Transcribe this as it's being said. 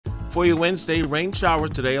For you Wednesday, rain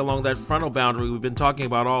showers today along that frontal boundary we've been talking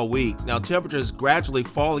about all week. Now temperatures gradually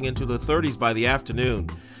falling into the 30s by the afternoon.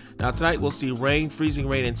 Now tonight we'll see rain, freezing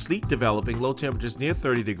rain, and sleet developing, low temperatures near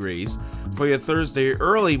 30 degrees. For your Thursday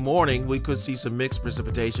early morning, we could see some mixed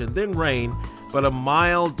precipitation, then rain, but a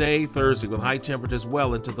mild day Thursday with high temperatures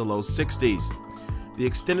well into the low 60s. The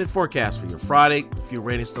extended forecast for your Friday, a few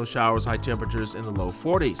rain and snow showers, high temperatures in the low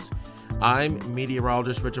 40s. I'm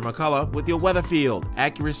meteorologist Richard McCollough with your Weatherfield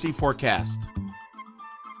Accuracy Forecast.